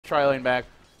tri lane back.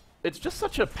 It's just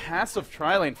such a passive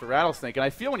tri lane for Rattlesnake, and I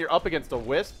feel when you're up against a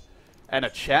Wisp and a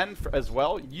Chen as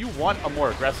well, you want a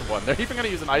more aggressive one. They're even going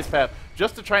to use an Ice Path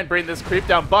just to try and bring this creep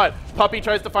down, but Puppey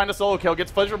tries to find a solo kill,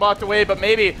 gets Fuzzer blocked away, but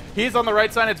maybe he's on the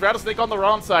right side, it's Rattlesnake on the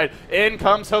wrong side. In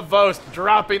comes Havost,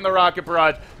 dropping the Rocket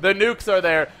Barrage. The nukes are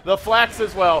there, the Flax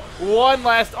as well. One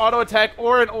last auto attack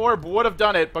or an orb would have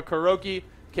done it, but Kuroki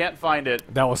can't find it.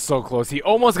 That was so close. He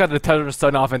almost got the tether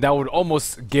stun off, and that would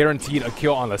almost guaranteed a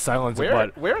kill on the silencer.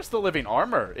 Where's the living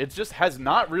armor? It just has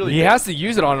not really. He has to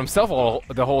use it on himself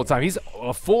the whole time. He's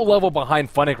a full level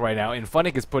behind Funnick right now, and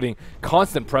Funnick is putting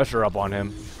constant pressure up on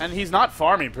him. And he's not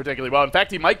farming particularly well. In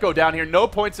fact, he might go down here. No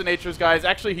points in Nature's guys.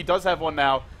 Actually, he does have one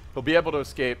now. He'll be able to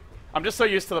escape. I'm just so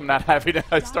used to them not having it.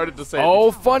 I started to say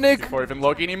Funnick! Before even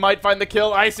looking, he might find the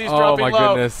kill. Icy's dropping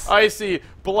low. Goodness. Icy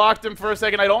blocked him for a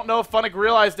second. I don't know if Funnick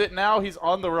realized it. Now he's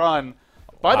on the run.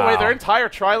 By the way, their entire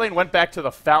tri-lane went back to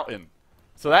the fountain.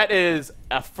 So that is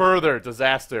a further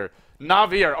disaster.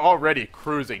 Na'Vi are already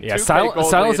cruising. Yeah,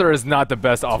 Silencer is not the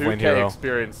best offlane hero.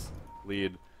 Experience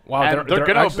lead. Wow, and they're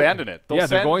going to abandon it. They're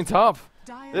going top.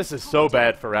 This is so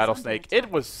bad for Rattlesnake.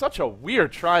 It was such a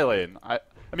weird tri-lane.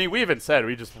 I mean, we even said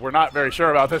we're not very sure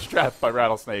about this draft by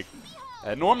Rattlesnake.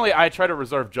 Normally, I try to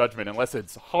reserve judgment unless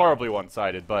it's horribly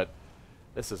one-sided, but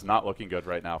this is not looking good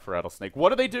right now for Rattlesnake. What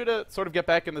do they do to sort of get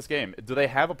back in this game? Do they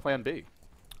have a plan B?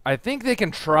 I think they can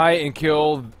try and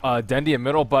kill Dendy in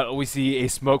middle, but we see a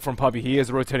smoke from Puppey. He is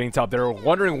rotating top. They're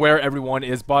wondering where everyone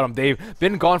is bottom. They've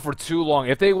been gone for too long.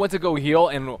 If they went to go heal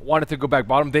and wanted to go back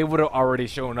bottom, they would have already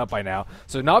shown up by now.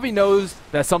 So Na'Vi knows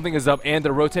that something is up, and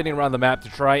they're rotating around the map to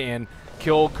try and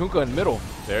kill Kunkka in middle.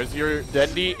 There's your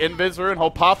Dendy Invis rune.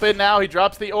 He'll pop in now. He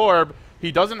drops the orb.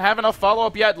 He doesn't have enough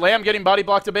follow-up yet. Lamb getting body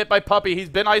blocked a bit by Puppey. He's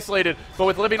been isolated, but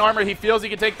with living armor, he feels he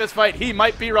can take this fight. He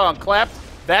might be wrong. Clapped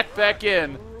back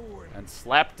in, and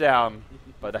slapped down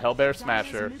by the Hellbear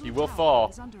Smasher. He will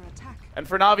fall. And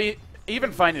for Na'Vi,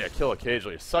 even finding a kill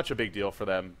occasionally is such a big deal for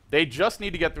them. They just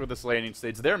need to get through this laning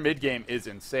stage. Their mid-game is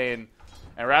insane.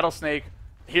 And Rattlesnake,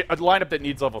 a lineup that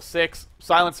needs level 6.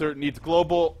 Silencer needs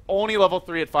global, only level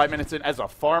 3 at 5 minutes in as a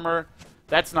farmer.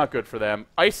 That's not good for them.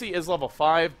 Icy is level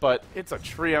 5, but it's a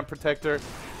Treant Protector.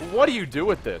 What do you do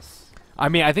with this? I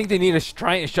mean, I think they need to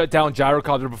try and shut down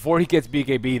Gyrocopter before he gets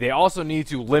BKB. They also need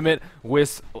to limit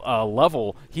Wisp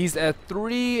level. He's at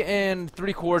 3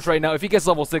 3/4 right now. If he gets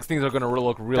level 6, things are going to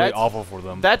look really awful for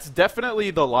them. That's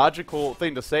definitely the logical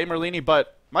thing to say, Merlini,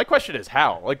 but my question is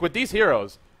how? Like, with these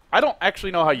heroes, I don't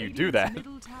actually know how you do that.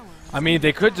 I mean,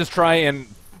 they could just try and...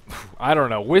 I don't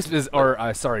know. Wisp is,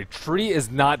 Tree is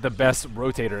not the best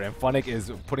rotator, and Funnick is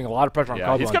putting a lot of pressure on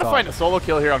Kabu. He's going to find a solo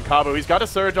kill here on Kabu. He's got a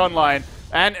Surge online,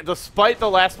 and despite the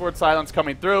last word silence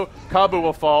coming through, Kabu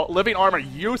will fall. Living armor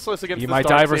useless against the Starks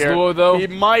here. He might die for Sluo, though. He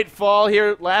might fall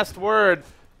here. Last word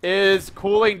is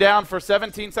cooling down for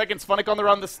 17 seconds. Funnick on the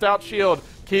run, the stout shield,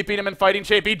 keeping him in fighting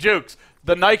shape. He jukes.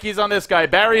 The Nikes on this guy.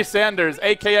 Barry Sanders,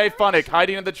 a.k.a. Funnick,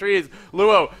 hiding in the trees.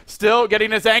 Luo still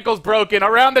getting his ankles broken.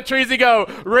 Around the trees he go.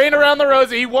 Rain around the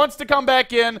rosy. He wants to come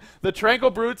back in. The Tranquil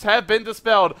Brutes have been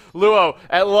dispelled. Luo,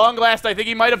 at long last, I think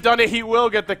he might have done it. He will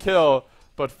get the kill.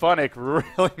 But Funnick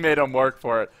really made him work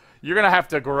for it. You're going to have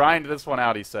to grind this one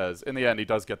out, he says. In the end, he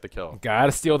does get the kill.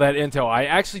 Gotta steal that intel. I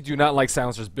actually do not like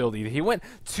Silencer's build either. He went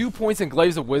 2 points in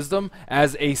Glaives of Wisdom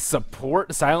as a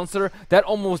support Silencer. That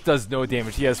almost does no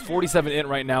damage. He has 47 int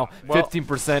right now.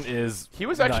 15% is He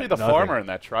was actually the farmer in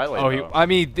that tri-lane. I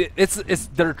mean,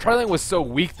 their tri-lane was so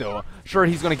weak, though. Sure,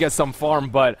 he's going to get some farm,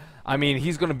 but... I mean,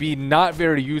 he's going to be not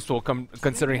very useful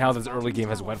considering how this early game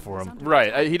has went for him.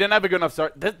 Right. He didn't have a good enough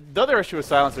start. The other issue with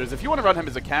Silencer is if you want to run him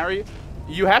as a carry,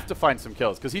 you have to find some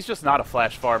kills because he's just not a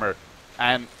flash farmer.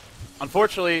 And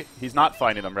unfortunately, he's not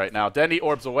finding them right now. Dendy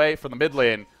orbs away from the mid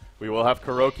lane. We will have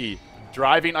Kuroki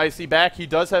driving Icy back. He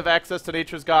does have access to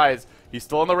Nature's guys. He's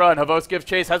still on the run. Havos gives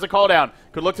chase, has a call down.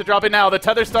 Could look to drop it now. The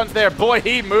tether stun's there. Boy,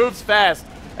 he moves fast.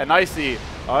 And Icy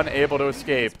unable to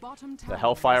escape. The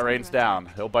Hellfire rains down.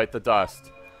 He'll bite the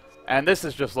dust. And this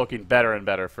is just looking better and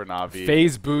better for Na'Vi.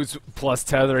 Phase boots plus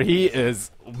tether. He is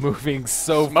moving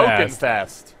so Smoking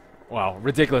fast. Wow,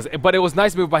 ridiculous. But it was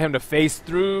nice move by him to phase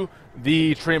through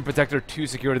the Treant Protector to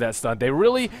secure that stun. They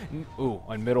really... Ooh,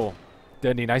 on middle.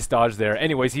 Dendy, nice dodge there.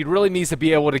 Anyways, he really needs to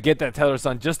be able to get that tether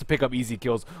stun just to pick up easy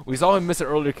kills. We saw him miss an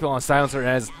earlier kill on Silencer, and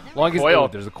as long as... Coil.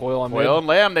 There's a coil on mid. Coil and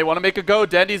Lamb, they want to make a go.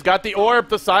 Dendy's got the orb,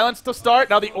 the silence to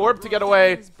start. Now the orb to get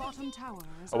away.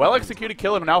 A well-executed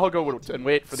kill, and now he'll go and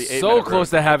wait for the 8-minute So close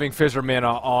to having Fissure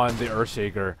mana on the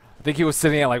Earthshaker. I think he was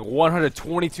sitting at like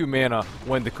 122 mana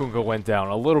when the Kunkka went down.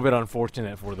 A little bit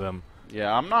unfortunate for them.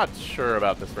 Yeah, I'm not sure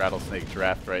about this Rattlesnake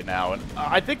draft right now. And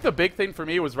I think the big thing for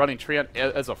me was running Treant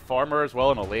as a farmer as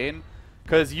well in a lane.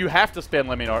 Because you have to spam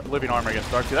living armor against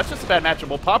Darkseer. That's just a bad matchup.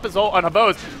 We'll pop his ult on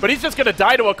Havose, but he's just going to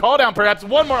die to a cooldown perhaps.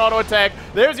 One more auto attack.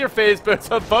 There's your phase boost.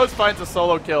 Havose finds a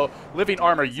solo kill. Living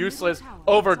armor useless.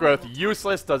 Overgrowth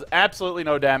useless. Does absolutely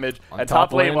no damage. On and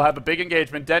top lane lane will have a big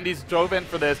engagement. Dendy's drove in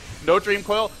for this. No Dream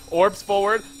Coil. Orbs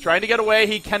forward. Trying to get away.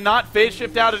 He cannot phase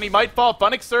shift out and he might fall.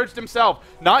 Funnick surged himself.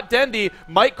 Not Dendy.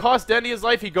 Might cost Dendy his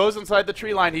life. He goes inside the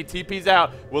tree line. He TPs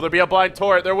out. Will there be a blind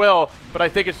turret? There will. But I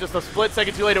think it's just a split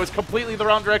second too late. It was completely the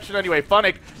wrong direction anyway.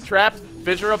 Funnick trapped.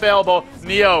 Fissure available.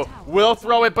 Neo will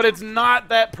throw it, but it's not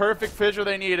that perfect fissure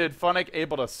they needed. Funnick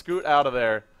able to scoot out of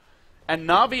there. And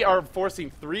Na'Vi are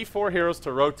forcing 3-4 heroes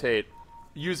to rotate,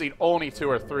 using only 2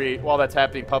 or 3. While that's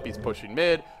happening, Puppy's pushing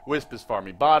mid, Wisp is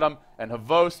farming bottom, and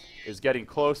Havose is getting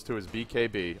close to his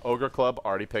BKB. Ogre Club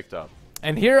already picked up.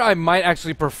 And here I might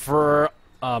actually prefer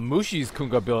Mushi's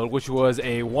Kunga build, which was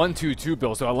a 1-2-2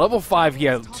 build. So at level 5, he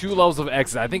had 2 levels of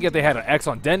X. I think if they had an X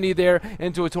on Dendy there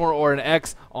into a Torrent or an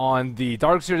X on the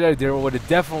Darkseer there, they would have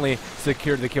definitely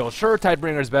secured the kill. Sure,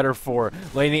 Tidebringer is better for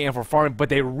laning and for farming, but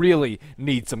they really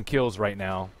need some kills right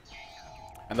now.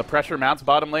 And the pressure mounts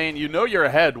bottom lane. You know you're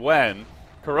ahead when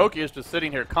Kuroki is just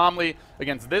sitting here calmly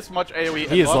against this much AoE he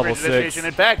and is level initiation. 6.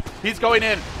 In fact, he's going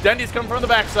in. Dendy's coming from the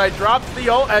backside, drops the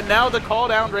ult, and now the call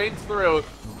down rains through.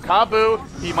 Kabu,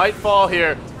 he might fall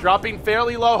here. Dropping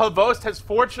fairly low. Havose has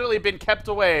fortunately been kept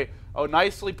away. Oh,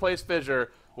 nicely placed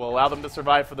fissure will allow them to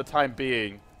survive for the time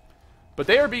being. But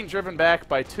they are being driven back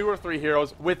by 2 or 3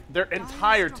 heroes with their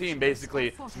entire team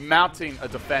basically mounting a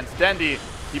defense. Dendy,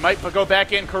 he might go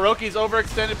back in. Kuroki's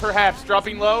overextended perhaps.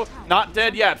 Dropping low, not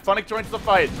dead yet. Funnick joins the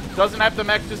fight. Doesn't have the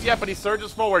mech just yet, but he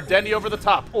surges forward. Dendy over the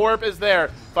top. Orb is there.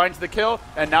 Finds the kill,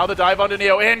 and now the dive onto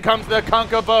Neo. In comes the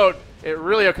Kunkka boat. It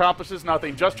really accomplishes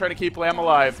nothing. Just trying to keep Lamb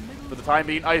alive. For the time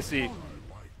being, Icy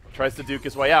tries to duke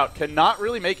his way out. Cannot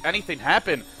really make anything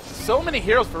happen. So many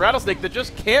heroes for Rattlesnake that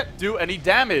just can't do any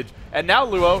damage. And now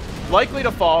Luo, likely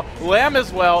to fall. Lamb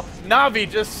as well. Na'Vi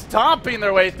just stomping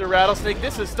their way through Rattlesnake.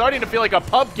 This is starting to feel like a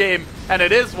pub game, and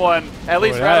it is one. At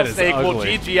least Rattlesnake will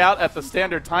GG out at the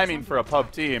standard timing for a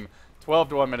pub team. 12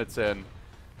 to 1 minutes in.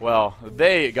 Well,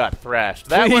 they got thrashed.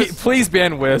 Please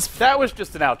ban Wisp. That was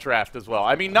just an out-draft as well.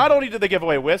 I mean, not only did they give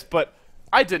away Wisp, but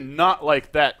I did not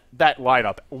like that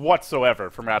lineup whatsoever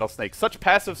from Rattlesnake. Such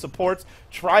passive supports,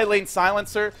 tri-lane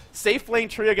silencer, safe lane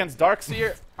tree against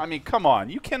Darkseer. I mean, come on.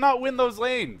 You cannot win those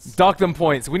lanes. Dock them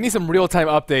points. We need some real-time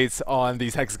updates on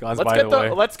these hexagons, by the way.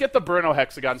 Let's get the Bruno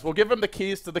hexagons. We'll give him the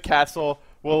keys to the castle.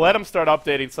 We'll let him start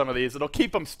updating some of these. It'll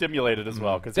keep him stimulated as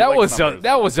well. That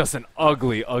was just an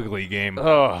ugly, ugly game.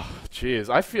 Oh, jeez.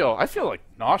 I feel like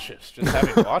nauseous just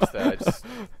having watched that.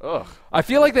 I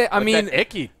feel like I mean,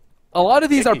 icky. A lot of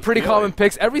these are pretty common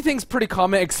picks. Everything's pretty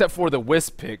common except for the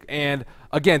Wisp pick. And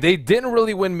again, they didn't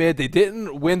really win mid. They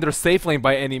didn't win their safe lane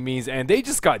by any means. And they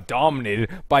just got dominated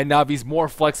by Navi's more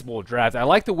flexible draft. I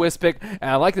like the Wisp pick, and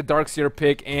I like the Darkseer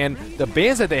pick. And the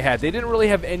bans that they had, they didn't really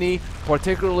have any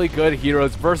particularly good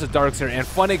heroes versus Darkseer. And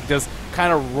Funnick just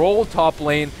kind of rolled top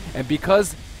lane. And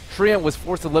because Treant was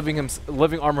forced to living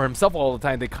armor himself all the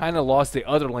time, they kind of lost the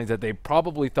other lanes that they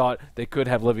probably thought they could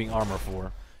have living armor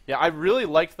for. Yeah, I really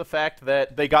liked the fact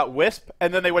that they got Wisp,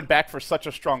 and then they went back for such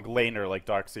a strong laner like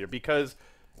Darkseer, because,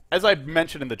 as I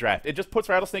mentioned in the draft, it just puts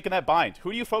Rattlesnake in that bind.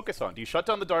 Who do you focus on? Do you shut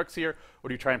down the Darkseer, or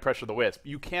do you try and pressure the Wisp?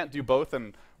 You can't do both,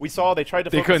 and we saw they tried to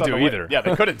focus on the Wisp. Yeah,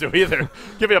 they couldn't do either.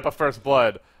 Giving up a first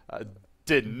blood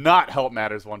did not help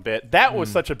matters one bit. That was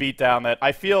such a beatdown that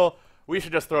I feel we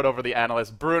should just throw it over the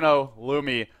analyst. Bruno,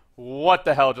 Lumi, what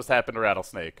the hell just happened to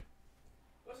Rattlesnake?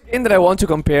 A game that I want to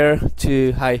compare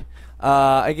to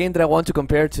a game that I want to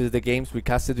compare to the games we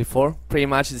casted before. Pretty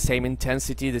much the same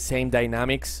intensity, the same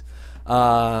dynamics,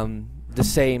 the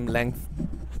same length,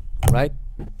 right?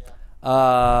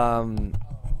 Yeah.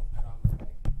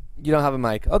 You don't have a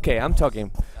mic. Okay, I'm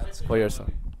talking for yourself.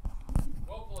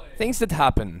 Things that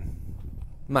happen.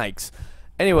 Mics.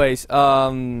 Anyways,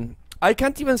 I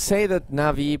can't even say that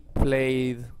Navi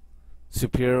played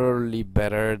superiorly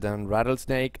better than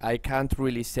Rattlesnake. I can't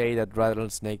really say that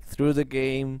Rattlesnake threw the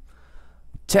game.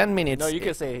 10 minutes. No, you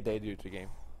can say they do the game.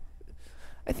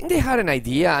 I think they had an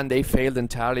idea and they failed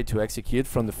entirely to execute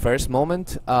from the first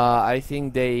moment. I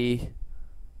think they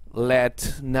let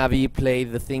Navi play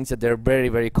the things that they're very,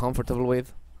 very comfortable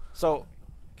with. So,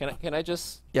 can I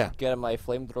just get my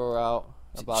flamethrower out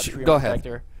about Treant Go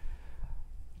Protector? ahead.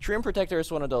 Treant Protector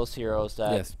is one of those heroes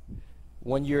that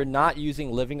when you're not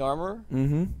using living armor,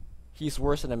 he's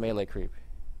worse than a melee creep.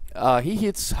 He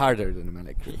hits harder than a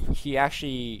melee creep. He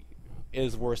actually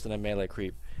is worse than a melee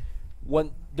creep.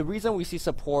 the reason we see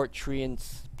support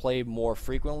treants play more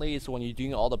frequently is when you're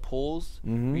doing all the pulls,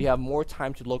 you have more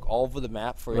time to look all over the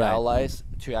map for your allies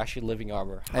to actually living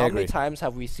armor. How many times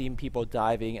have we seen people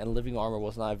diving and living armor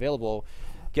was not available?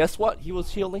 Guess what? He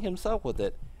was healing himself with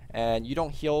it. And you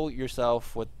don't heal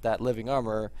yourself with that living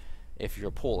armor if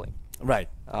you're pulling. Right.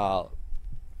 I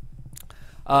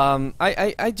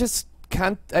just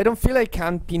can't. I don't feel I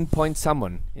can pinpoint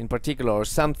someone in particular or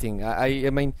something. I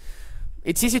mean,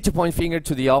 it's easy to point finger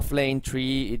to the offlane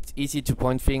tree. It's easy to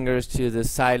point fingers to the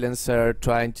silencer,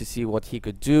 trying to see what he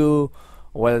could do,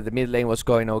 whether the mid lane was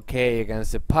going okay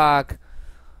against the pack.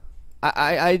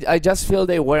 I just feel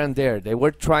they weren't there. They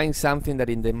were trying something that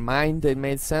in their mind it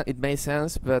made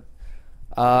sense, but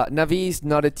Na'Vi is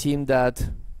not a team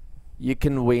that you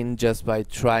can win just by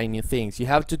trying new things. You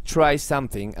have to try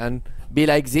something and be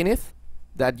like Zenith,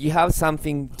 that you have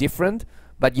something different,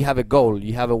 but you have a goal,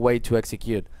 you have a way to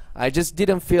execute. I just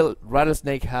didn't feel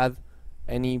Rattlesnake had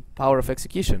any power of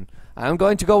execution. I'm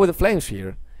going to go with the Flames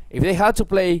here. If they had to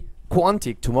play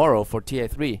Quantic tomorrow for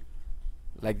TA3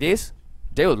 like this,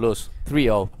 they would lose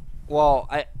 3-0. Well,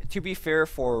 to be fair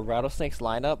for Rattlesnake's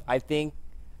lineup, I think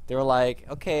they were like,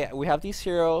 okay, we have these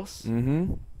heroes.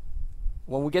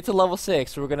 When we get to level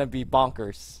 6, we're going to be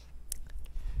bonkers.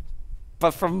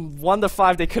 But from 1 to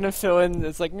 5, they couldn't fill in.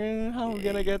 It's like, how are we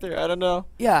going to get there? I don't know.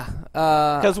 Yeah.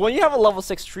 Because when you have a level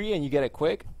 6 tree and you get it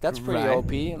quick, that's pretty OP.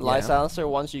 Light Yeah. Silencer,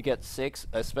 once you get 6,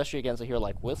 especially against a hero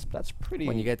like Wisp, that's pretty...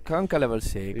 When you get Conca level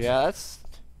 6. Yeah, that's...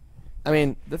 I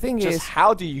mean, the thing Just is...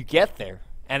 how do you get there?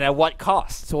 And at what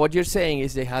cost? So what you're saying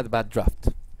is they had a bad draft.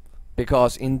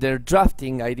 Because in their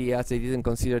drafting ideas, they didn't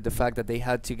consider the fact that they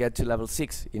had to get to level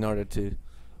 6 in order to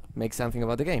make something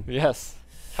about the game. Yes.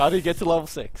 How do you get to level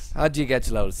 6? How do you get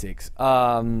to level 6?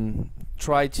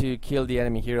 Try to kill the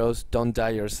enemy heroes, don't die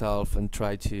yourself, and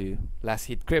try to last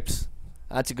hit creeps.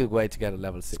 That's a good way to get a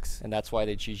level 6. And that's why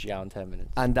they GG out in 10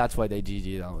 minutes. And that's why they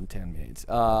GG'd out in 10 minutes.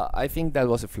 I think that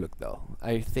was a fluke, though.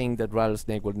 I think that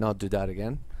Rattlesnake will not do that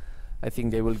again. I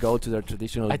think they will go to their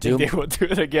traditional Doom. think they will do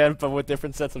it again, but with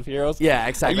different sets of heroes. Yeah,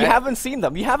 exactly. You haven't seen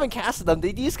them. You haven't casted them.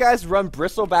 These guys run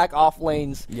Bristleback off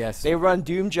lanes. Yes. They run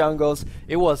Doom jungles.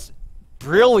 It was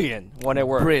brilliant when it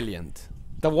worked. Brilliant.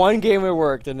 The one game it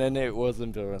worked, and then it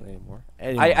wasn't brilliant anymore.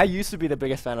 Anyway. I used to be the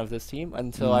biggest fan of this team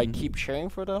until I keep cheering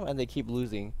for them, and they keep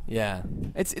losing. Yeah,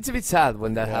 it's a bit sad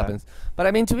when that happens. But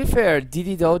I mean, to be fair,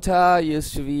 DD Dota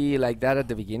used to be like that at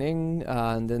the beginning,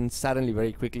 and then suddenly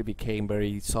very quickly became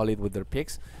very solid with their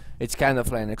picks. It's kind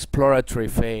of like an exploratory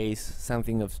phase,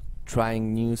 something of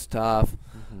trying new stuff.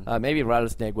 Maybe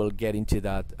Rattlesnake will get into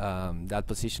that that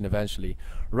position eventually.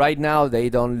 Right now, they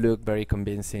don't look very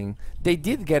convincing. They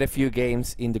did get a few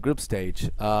games in the group stage.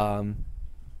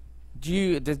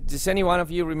 Does any one of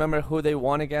you remember who they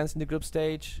won against in the group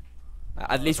stage?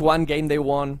 At least one game they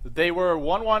won. They were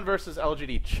 1-1 versus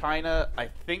LGD China. I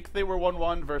think they were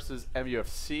 1-1 versus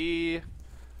MUFC.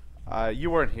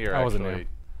 You weren't here, I wasn't actually.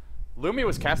 Lumi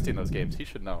was casting those games. He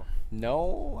should know.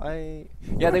 No,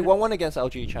 yeah, they won one against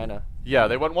LG China. Yeah,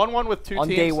 they went 1-1 with two on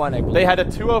teams. day 1, I believe. They had a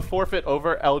 2-0 forfeit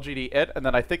over LGD.int, and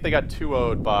then I think they got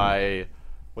 2-0'd by,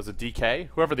 was it DK?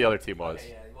 Whoever the other team was.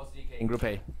 Okay, yeah, it was DK in Group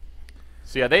A.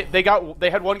 So yeah, they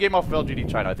had one game off of LGD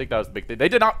China. I think that was the big thing. They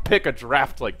did not pick a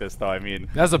draft like this, though. I mean,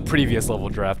 That's a previous level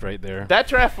draft right there. that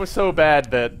draft was so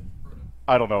bad that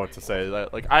I don't know what to say.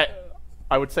 Like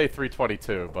I would say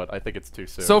 322, but I think it's too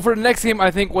soon. So for the next game,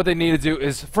 I think what they need to do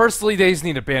is, firstly, they just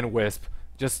need to ban Wisp.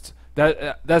 Just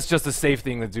that's just a safe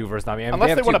thing to do versus Na'Vi. I mean,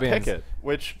 unless they want to bans. pick it,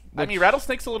 which I mean,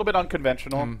 Rattlesnake's a little bit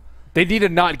unconventional. They need to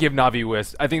not give Na'Vi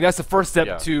Wisp. I think that's the first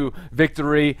step to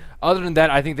victory. Other than that,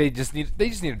 I think they just need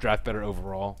to draft better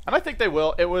overall. And I think they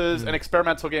will. It was an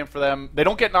experimental game for them. They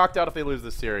don't get knocked out if they lose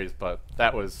the series, but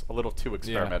that was a little too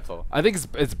experimental. I think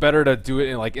it's better to do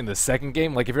it in the second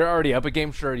game. Like if you're already up a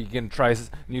game, sure you can try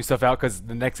new stuff out because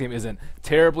the next game isn't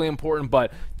terribly important.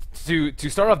 But to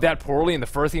start off that poorly in the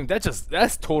first game,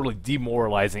 that's totally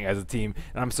demoralizing as a team.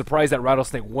 And I'm surprised that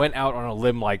Rattlesnake went out on a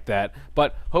limb like that.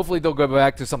 But hopefully they'll go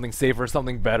back to something safer,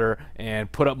 something better, and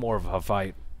put up more of a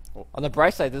fight. On the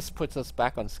bright side, this puts us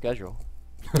back on schedule.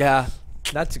 Yeah,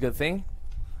 that's a good thing.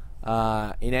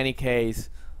 In any case,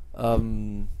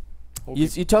 you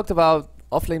talked about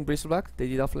offlane Bristleback. They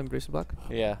did offlane Bristleback.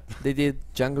 Yeah. They did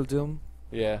Jungle Doom.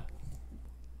 Yeah.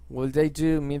 Will they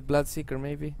do mid Bloodseeker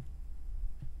maybe?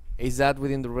 Is that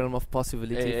within the realm of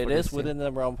possibility? It is within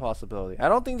the realm of possibility. I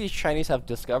don't think these Chinese have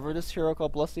discovered this hero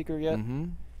called Bloodseeker yet.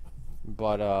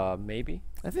 But maybe.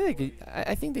 I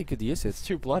think they could use it. It's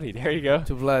too bloody. There you go.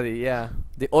 Too bloody, yeah.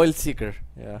 The Oil Seeker.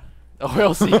 Yeah.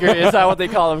 Oil Seeker, is that what they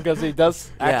call him? Because he does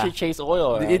actually chase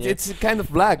oil. It's kind of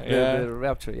black, Yeah. the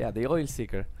Rapture. Yeah, the Oil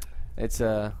Seeker. It's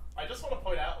I just want to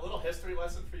point out a little history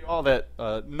lesson for you all that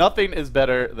nothing is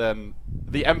better than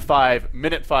the M5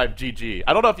 Minute 5 GG.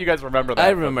 I don't know if you guys remember that. I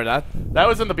remember that. That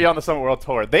was in the Beyond the Summit World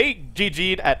Tour. They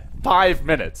GG'd at 5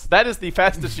 minutes. That is the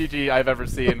fastest GG I've ever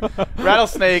seen.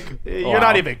 Rattlesnake, you're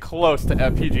not even close to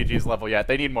PGG's level yet.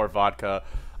 They need more vodka.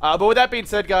 But with that being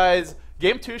said, guys,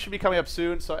 Game 2 should be coming up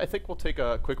soon, so I think we'll take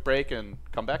a quick break and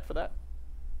come back for that.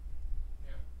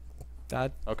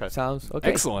 That okay. Sounds okay.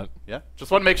 Excellent. Yeah,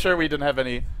 just want to make sure we didn't have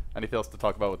anything else to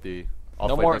talk about with the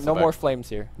no more flames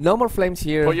here. No more flames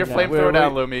here. Put your flamethrower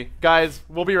down, Lumi. Guys,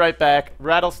 we'll be right back.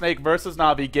 Rattlesnake versus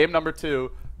Navi, game number 2,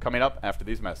 coming up after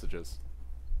these messages.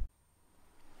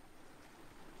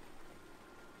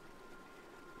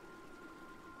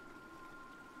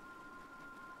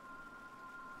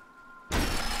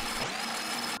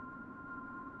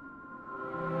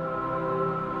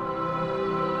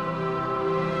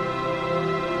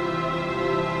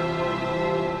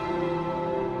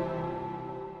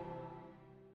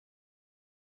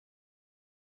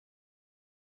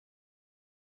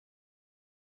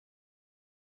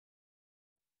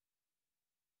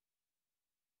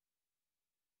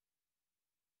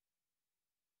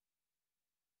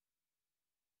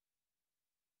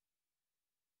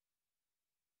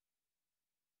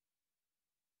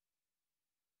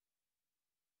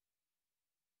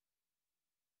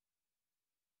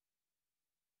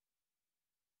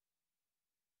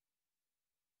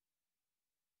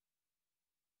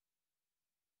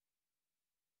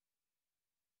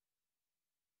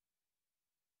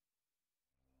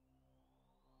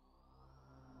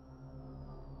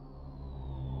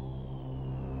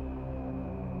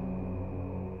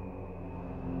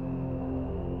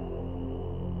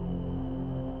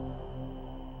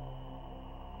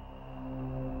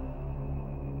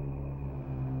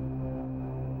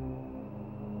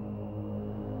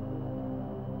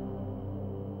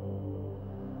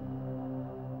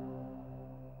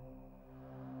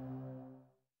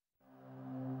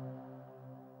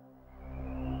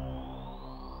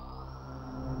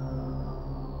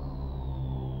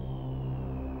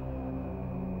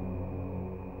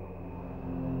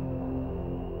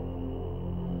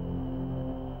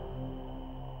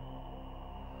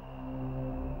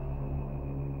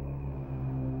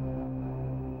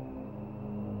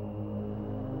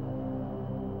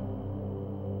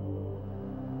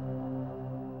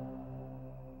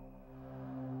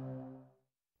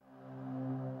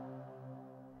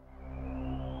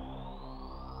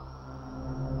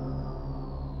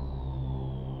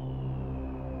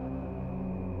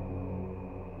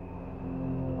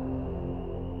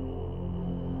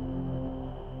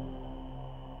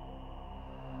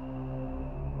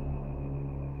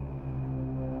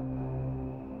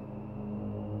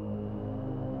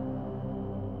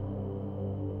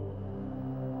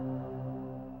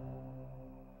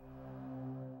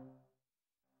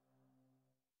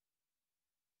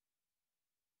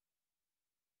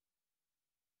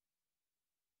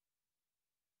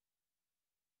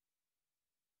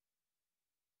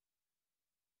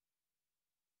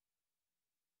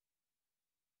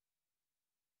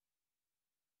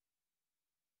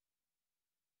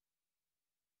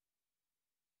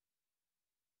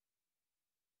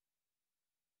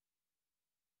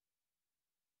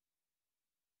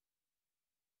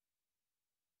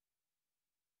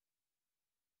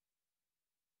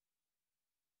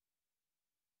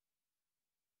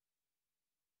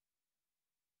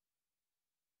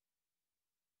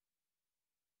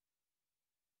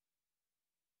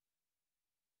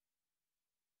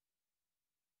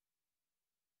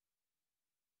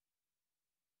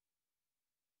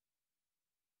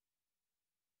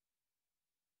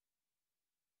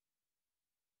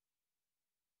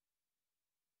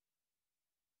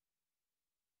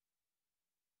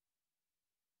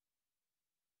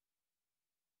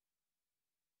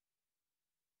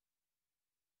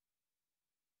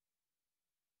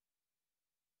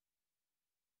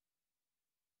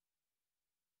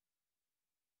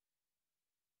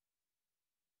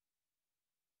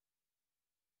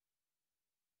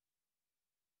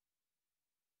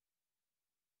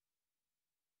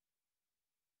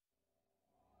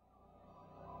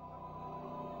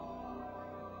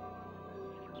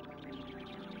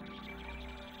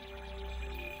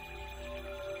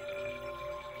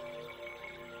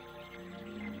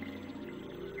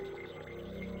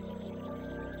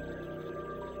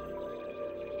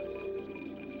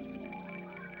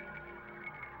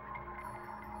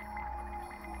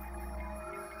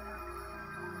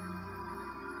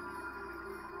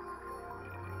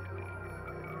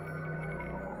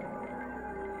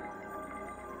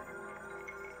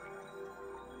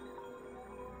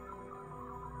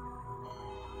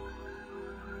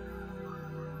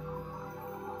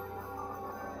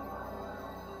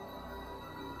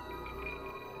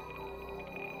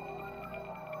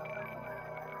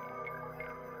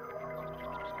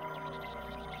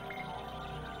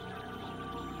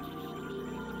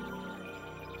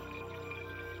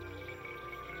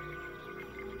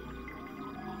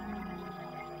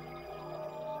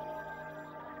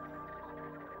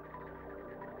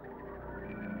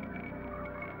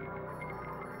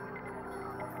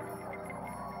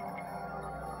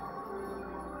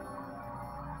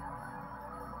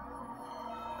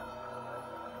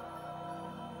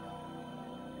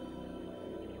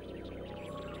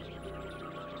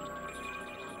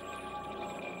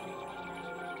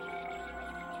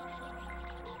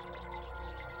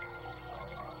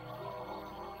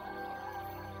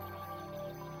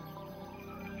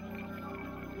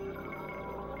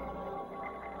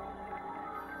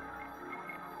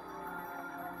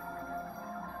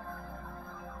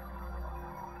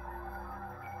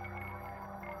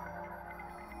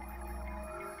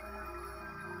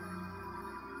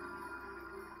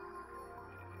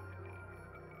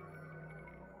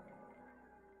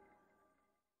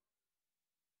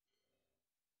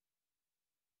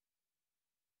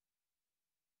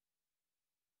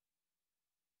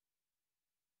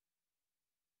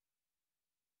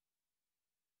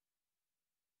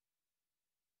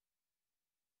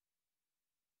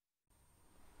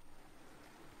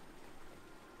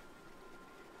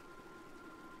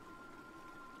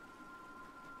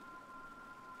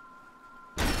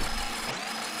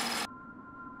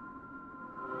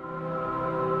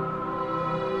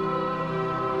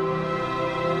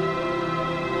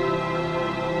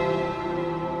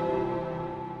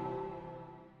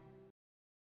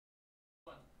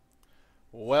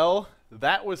 Well,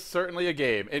 that was certainly a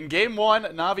game. In game 1,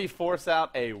 Navi forced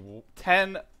out a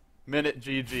 10-minute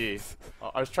GG.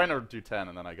 I was trying to do 10,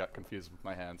 and then I got confused with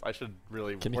my hands. I should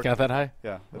really Can you count that high?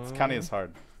 Yeah, it's counting is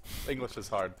hard. English is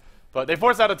hard. But they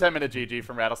forced out a 10-minute GG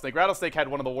from Rattlesnake. Rattlesnake had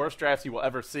one of the worst drafts you will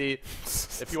ever see.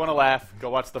 If you want to laugh, go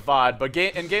watch the VOD. But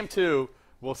in game 2,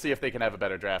 we'll see if they can have a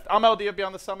better draft. I'm LD of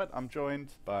Beyond the Summit. I'm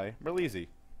joined by Merleezy.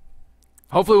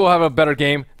 Hopefully we'll have a better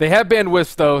game. They have banned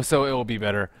Wisps, though, so it will be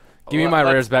better. Give me my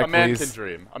rares back, please. A man can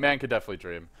dream. A man could definitely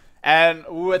dream. And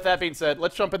with that being said,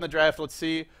 let's jump in the draft. Let's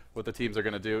see what the teams are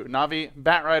going to do. Navi,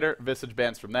 Batrider, Visage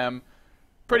bans from them.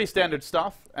 Pretty standard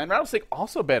stuff. And Rattlesnake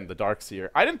also banned the Darkseer.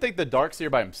 I didn't think the Darkseer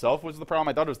by himself was the problem.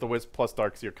 I thought it was the Wisp plus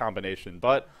Darkseer combination.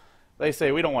 But they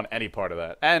say we don't want any part of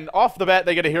that. And off the bat,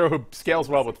 they get a hero who scales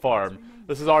well with farm.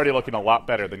 This is already looking a lot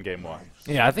better than game 1.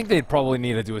 Yeah, I think they'd probably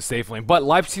need to do a safe lane. But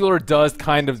Lifestealer does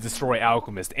kind of destroy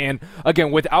Alchemist. And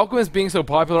again, with Alchemist being so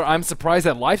popular, I'm surprised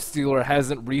that Lifestealer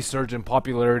hasn't resurged in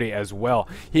popularity as well.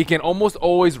 He can almost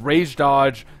always rage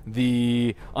dodge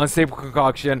the Unstable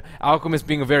Concoction. Alchemist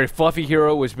being a very fluffy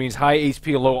hero, which means high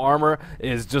HP and low armor,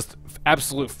 is just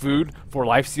absolute food for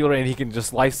Lifestealer, and he can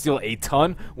just lifesteal a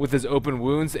ton with his open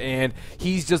wounds, and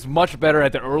he's just much better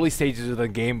at the early stages of the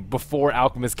game before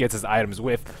Alchemist gets his items.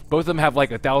 With both of them have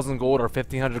like 1,000 gold or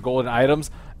 1,500 gold in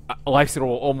items, Lifestealer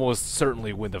will almost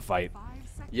certainly win the fight.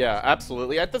 Yeah,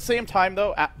 absolutely. At the same time,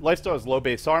 though, Lifestealer has low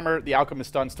base armor. The Alchemist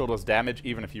stun still does damage,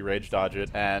 even if you rage dodge it,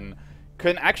 and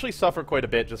can actually suffer quite a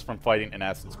bit just from fighting an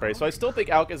Acid Spray. So I still think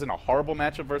Alk isn't a horrible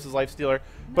matchup versus Lifestealer,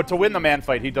 but to win the man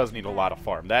fight, he does need a lot of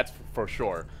farm. That's for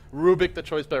sure. Rubik, the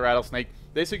choice by Rattlesnake,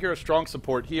 they secure a strong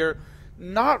support here.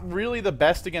 Not really the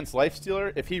best against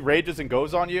Lifestealer. If he rages and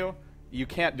goes on you, you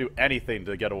can't do anything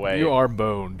to get away. You are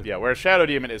boned. Yeah, whereas Shadow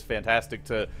Demon is fantastic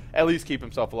to at least keep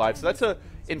himself alive. So that's,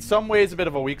 in some ways, a bit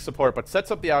of a weak support, but sets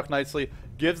up the Alk nicely,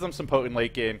 gives them some potent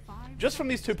late game. Just from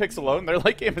these 2 picks alone, their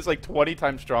late game is like 20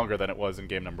 times stronger than it was in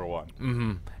game number 1.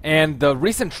 Mm-hmm. And the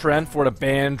recent trend for the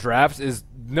ban drafts is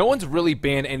no one's really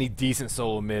banned any decent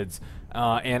solo mids.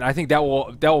 And I think that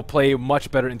will play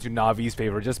much better into Navi's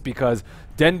favor, just because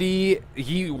Dendi,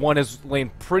 he won his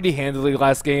lane pretty handily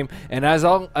last game, and as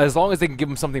long as they can give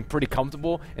him something pretty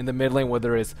comfortable in the mid lane,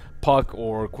 whether it's Puck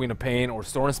or Queen of Pain or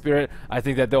Storm Spirit, I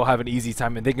think that they'll have an easy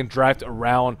time, and they can draft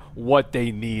around what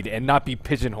they need and not be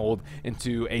pigeonholed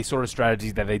into a sort of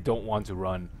strategy that they don't want to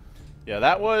run. Yeah,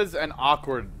 that was an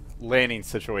awkward laning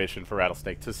situation for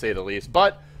Rattlesnake, to say the least,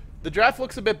 but the draft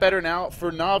looks a bit better now.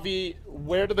 For Navi,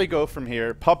 where do they go from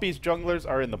here? Puppy's junglers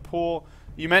are in the pool.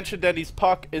 You mentioned Dendy's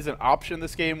Puck is an option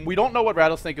this game. We don't know what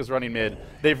Rattlesnake is running mid.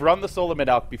 They've run the solo mid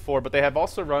Alk before, but they have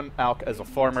also run Alk as a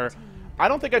farmer. I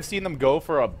don't think I've seen them go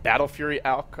for a Battle Fury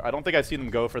Alk. I don't think I've seen them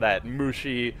go for that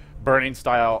Mushi, Burning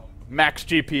style, max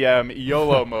GPM,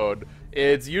 YOLO mode.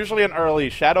 It's usually an early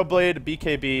Shadowblade,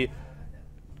 BKB,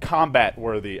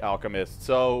 combat-worthy Alchemist.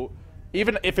 So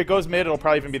even if it goes mid, it'll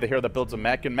probably even be the hero that builds a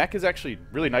mech, and mech is actually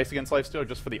really nice against Lifestealer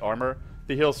just for the armor.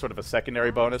 The heal's sort of a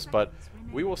secondary bonus, but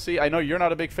we will see. I know you're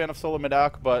not a big fan of solo mid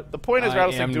Alk, but the point is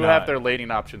Rattlesnake do have their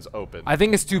laning options open. I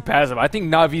think it's too passive. I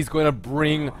think Navi's going to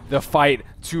bring the fight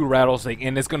to Rattlesnake,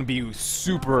 and it's going to be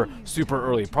super, super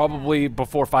early. Probably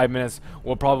before 5 minutes,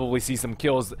 we'll probably see some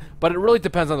kills, but it really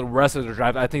depends on the rest of the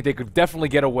draft. I think they could definitely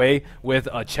get away with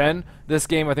a Chen this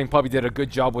game. I think Puppy did a good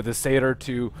job with his Satyr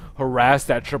to harass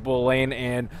that triple lane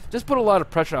and just put a lot of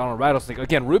pressure on Rattlesnake.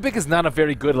 Again, Rubik is not a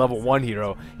very good level 1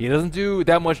 hero. He doesn't do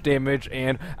that much damage,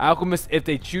 and Alchemist, if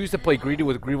they choose to play greedy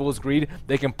with Grievo's Greed,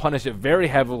 they can punish it very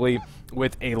heavily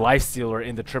with a Lifestealer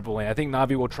in the triple lane. I think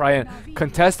Navi will try and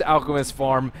contest Alchemist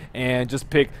farm and just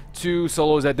pick 2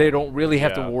 solos that they don't really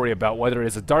have to worry about, whether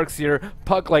it's a Darkseer,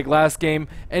 Puck like last game,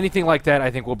 anything like that.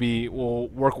 I think will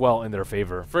work well in their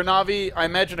favor. For Navi, I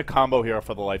imagine a combo hero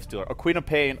for the Lifestealer. A Queen of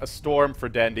Pain, a Storm for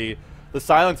Dendi. The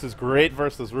silence is great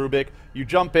versus Rubik. You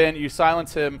jump in, you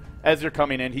silence him as you're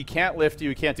coming in. He can't lift you,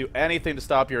 he can't do anything to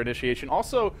stop your initiation.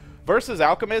 Also, versus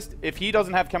Alchemist, if he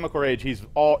doesn't have Chemical Rage,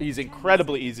 he's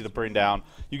incredibly easy to bring down.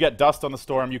 You get Dust on the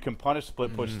Storm, you can punish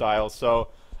split push styles. So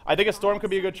I think a Storm could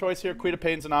be a good choice here. Queen of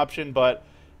Pain's an option, but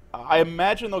I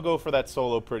imagine they'll go for that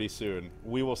solo pretty soon.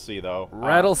 We will see, though.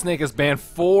 Rattlesnake has banned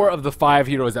 4 of the 5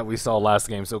 heroes that we saw last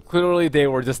game, so clearly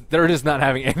they're just not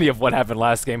having any of what happened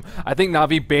last game. I think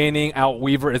Navi banning out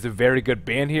Weaver is a very good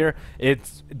ban here.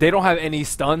 They don't have any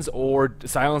stuns or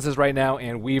silences right now,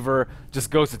 and Weaver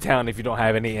just goes to town if you don't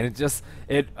have any, and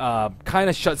it kind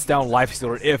of shuts down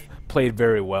Lifestealer if played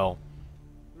very well.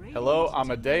 Hello, I'm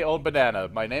a day-old banana.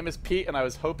 My name is Pete, and I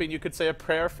was hoping you could say a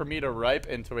prayer for me to ripe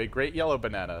into a great yellow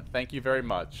banana. Thank you very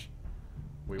much.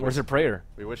 Where's your prayer?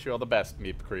 We wish you all the best,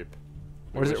 Meep Creep.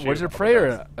 Where's your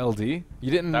prayer, LD? You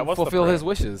didn't fulfill his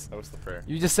wishes. That was the prayer.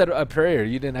 You just said a prayer.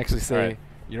 You didn't actually say right.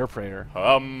 your prayer.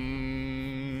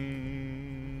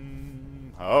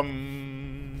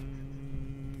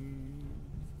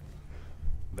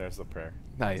 There's the prayer.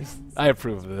 Nice. I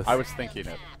approve of this. I was thinking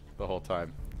it the whole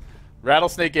time.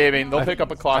 Rattlesnake Gaming, they'll pick up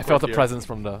a clock. I felt the presence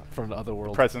from the other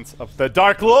world. Presence of the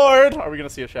Dark Lord. Are we gonna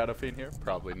see a Shadow Fiend here?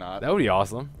 Probably not. That would be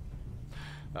awesome.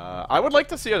 I would like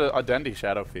to see a Dendi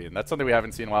Shadow Fiend. That's something we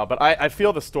haven't seen in a while. But I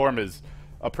feel the Storm is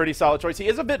a pretty solid choice. He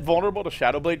is a bit vulnerable to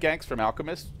Shadow Blade ganks from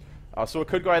Alchemist, so it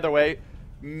could go either way.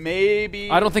 Maybe.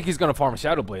 I don't think he's gonna farm a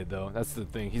Shadow Blade though. That's the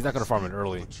thing. He's not gonna farm it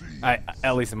early.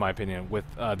 At least in my opinion, with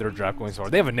their draft going so far.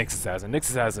 They have a Nyx Assassin. Nyx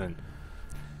Assassin.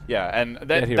 Yeah, and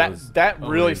that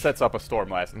really sets up a Storm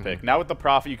last pick. Now with the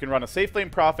Prophet, you can run a safe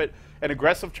lane Prophet, an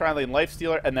aggressive tri-lane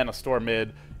Lifestealer, and then a Storm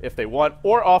mid if they want,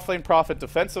 or off-lane Prophet,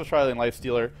 defensive tri-lane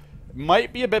Lifestealer.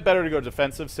 Might be a bit better to go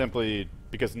defensive simply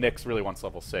because Nyx really wants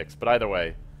level 6, but either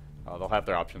way, they'll have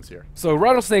their options here. So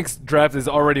Rattlesnake's draft is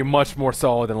already much more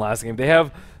solid than last game. They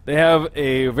have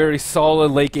a very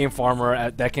solid late game farmer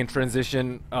that can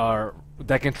transition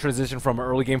from an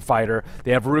early game fighter.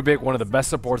 They have Rubik, one of the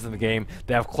best supports in the game.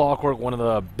 They have Clockwork, one of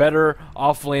the better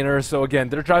off-laners. So again,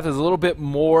 their draft is a little bit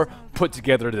more put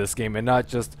together to this game and not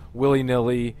just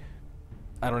willy-nilly.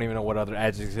 I don't even know what other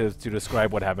adjectives to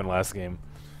describe what happened last game.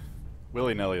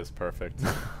 Willy-nilly is perfect.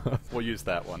 We'll use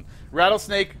that one.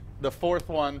 Rattlesnake, the fourth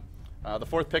one. The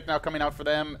fourth pick now coming out for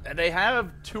them. They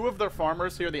have two of their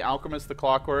farmers here, the Alchemist, the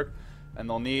Clockwork, and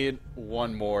they'll need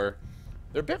one more.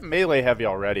 They're a bit melee heavy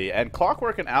already, and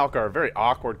Clockwork and Alch are a very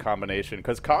awkward combination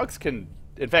because Cogs can,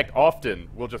 in fact, often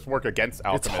will just work against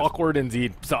Alchemist. It's awkward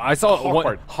indeed. So I saw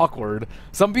one awkward.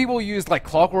 Some people use like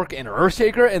Clockwork and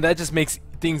Earthshaker, and that just makes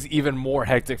things even more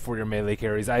hectic for your melee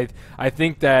carries. I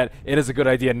think that it is a good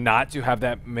idea not to have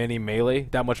that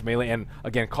much melee. And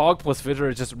again, Cog plus Fidra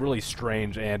is just really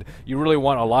strange, and you really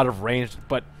want a lot of range.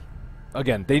 But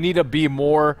again, they need to be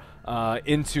more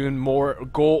in tune, more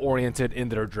goal-oriented in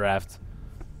their draft.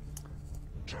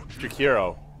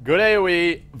 Jakiro, good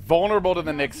AoE, vulnerable to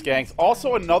the Nyx ganks.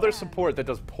 Also another support that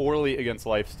does poorly against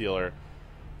Lifestealer.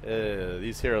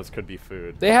 These heroes could be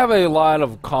food. They have a lot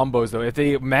of combos though. If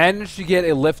they manage to get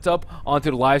a lift up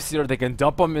onto the Lifestealer, they can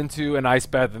dump them into an Ice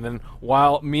Bath, and then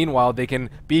meanwhile they can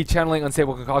be channeling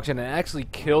Unstable Concoction and actually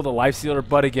kill the Lifestealer.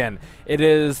 But again, it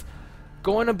is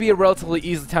going to be a relatively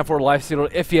easy time for a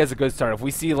Lifestealer if he has a good start. If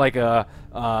we see like a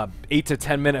 8 to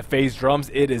 10 minute phase drums,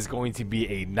 it is going to be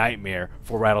a nightmare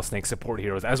for Rattlesnake support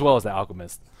heroes as well as the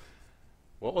Alchemist.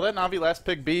 What will that Na'Vi last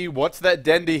pick be? What's that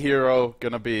Dendi hero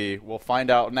gonna be? We'll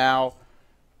find out now.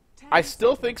 I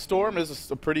still think Storm is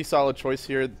a pretty solid choice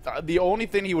here. The only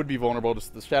thing he would be vulnerable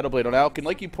to the Shadow Blade on Alch, and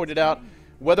like you pointed out,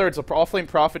 whether it's a off-lane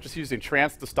Prophet just using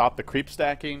Trance to stop the creep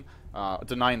stacking,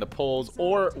 denying the pulls,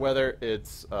 or whether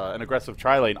it's an aggressive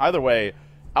tri-lane. Either way,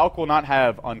 Alch will not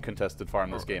have uncontested farm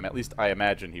this game. At least I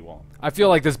imagine he won't. I feel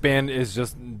like this ban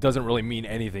doesn't really mean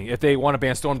anything. If they want to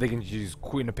ban Storm, they can use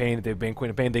Queen of Pain. If they ban Queen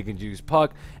of Pain, they can use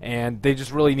Puck, and they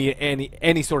just really need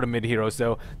any sort of mid hero.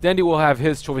 So Dendi will have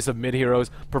his choice of mid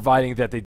heroes, providing that they